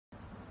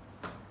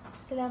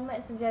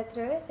Selamat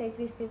sejahtera, saya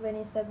Kristi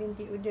Vanessa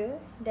binti Uda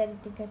dari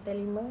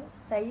tingkatan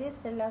 5. Saya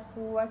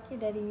selaku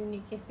wakil dari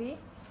unit kafe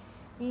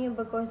ingin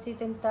berkongsi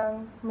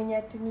tentang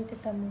menyatuni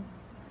tetamu.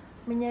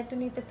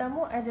 Menyatuni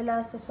tetamu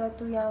adalah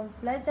sesuatu yang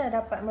pelajar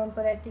dapat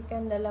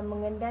mempraktikkan dalam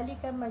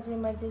mengendalikan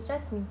majlis-majlis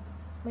rasmi.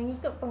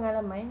 Mengikut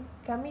pengalaman,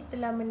 kami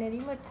telah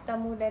menerima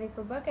tetamu dari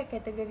pelbagai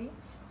kategori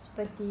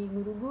seperti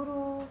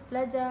guru-guru,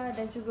 pelajar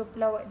dan juga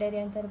pelawat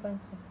dari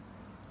antarabangsa.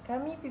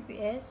 Kami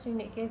PPS,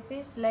 unit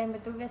kafe selain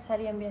bertugas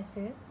harian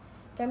biasa,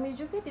 kami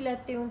juga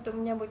dilatih untuk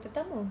menyambut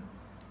tetamu,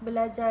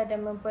 belajar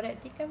dan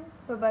mempraktikkan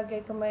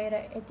pelbagai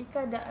kemahiran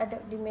etika dan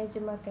adab di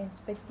meja makan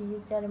seperti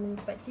cara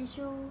melipat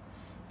tisu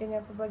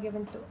dengan pelbagai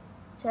bentuk,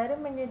 cara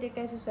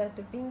menyediakan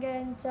sesuatu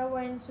pinggan,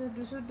 cawan,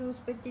 sudu-sudu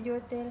seperti di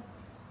hotel,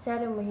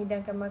 cara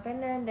menghidangkan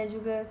makanan dan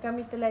juga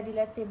kami telah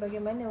dilatih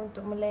bagaimana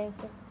untuk melayan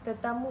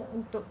tetamu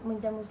untuk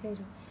menjamu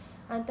selera.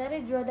 Antara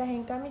juadah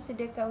yang kami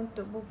sediakan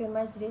untuk bukan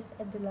majlis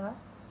adalah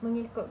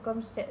mengikut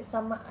konsep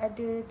sama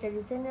ada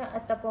tradisional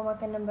ataupun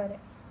makanan barat.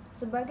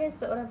 Sebagai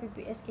seorang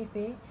PPS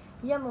kafe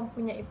yang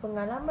mempunyai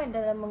pengalaman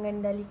dalam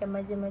mengendalikan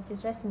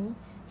majlis-majlis rasmi,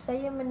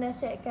 saya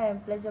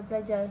menasihatkan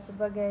pelajar-pelajar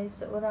sebagai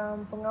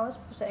seorang pengawas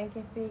pusat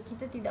kafe,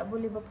 kita tidak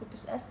boleh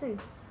berputus asa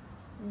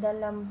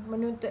dalam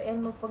menuntut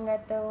ilmu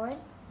pengetahuan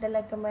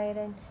dalam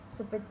kemahiran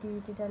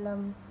seperti di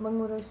dalam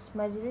mengurus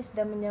majlis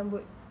dan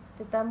menyambut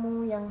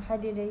tetamu yang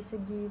hadir dari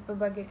segi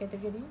pelbagai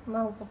kategori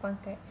maupun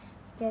pangkat.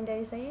 Sekian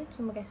dari saya,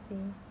 terima kasih.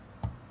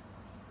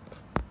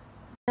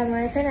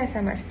 Assalamualaikum dan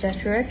selamat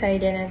sejahtera. Saya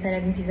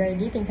adalah binti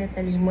Zaidi,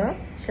 tingkatan 5,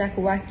 selaku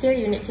wakil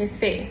unit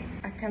kafe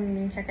akan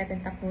membincangkan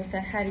tentang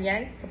pengurusan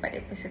harian kepada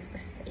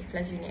peserta-peserta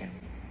Ifla Junior.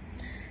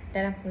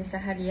 Dalam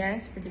pengurusan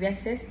harian, seperti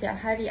biasa, setiap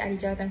hari ahli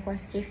jawatan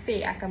kuasa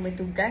kafe akan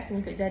bertugas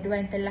mengikut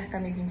jadual yang telah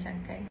kami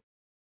bincangkan.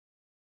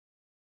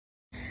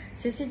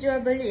 Sesi jual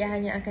beli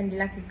hanya akan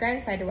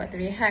dilakukan pada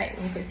waktu rehat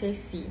mengikut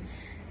sesi.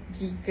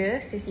 Jika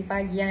sesi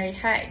pagi yang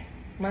rehat,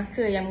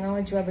 maka yang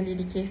mengawal jual beli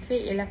di kafe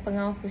ialah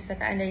pengawal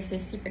perpustakaan dari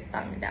sesi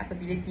petang. Dan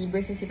apabila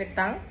tiba sesi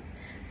petang,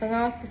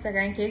 pengawal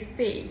perpustakaan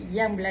kafe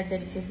yang belajar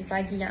di sesi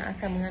pagi yang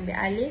akan mengambil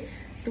alih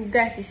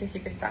tugas di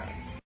sesi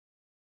petang.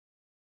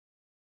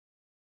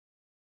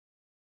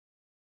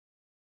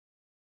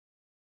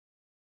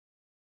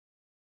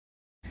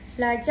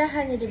 Pelajar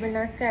hanya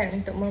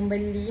dibenarkan untuk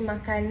membeli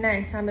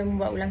makanan sambil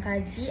membuat ulang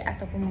kaji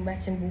ataupun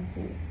membaca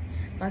buku.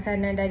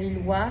 Makanan dari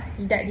luar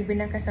tidak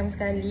dibenarkan sama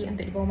sekali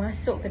untuk dibawa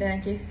masuk ke dalam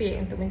kafe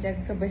untuk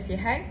menjaga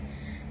kebersihan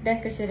dan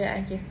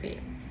keceriaan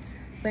kafe.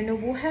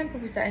 Penubuhan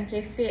perpustakaan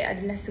kafe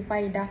adalah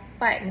supaya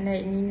dapat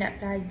menarik minat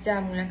pelajar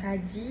mengulang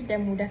kaji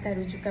dan memudahkan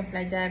rujukan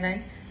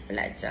pelajaran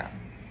pelajar.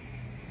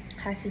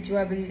 Hasil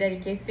jual beli dari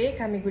kafe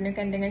kami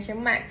gunakan dengan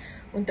cermat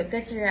untuk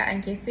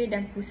keceriaan kafe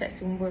dan pusat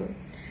sumber.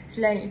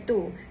 Selain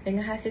itu,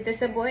 dengan hasil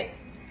tersebut,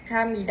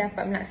 kami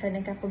dapat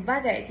melaksanakan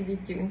pelbagai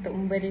aktiviti untuk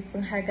memberi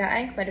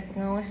penghargaan kepada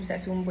pengawas pusat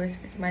sumber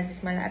seperti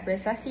majlis malam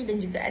apresiasi dan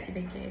juga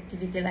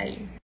aktiviti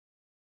lain.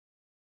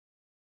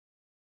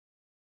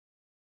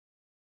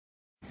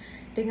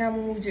 Dengan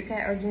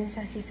mewujudkan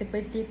organisasi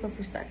seperti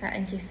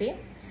perpustakaan kafe,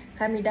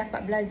 kami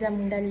dapat belajar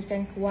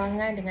mengendalikan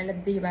kewangan dengan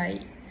lebih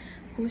baik.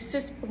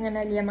 Khusus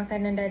pengendalian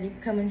makanan dari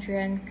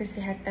Kementerian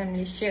Kesihatan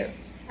Malaysia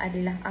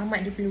adalah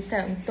amat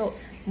diperlukan untuk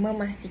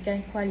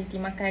memastikan kualiti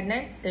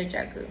makanan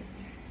terjaga.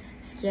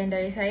 Sekian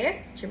dari saya,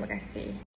 terima kasih.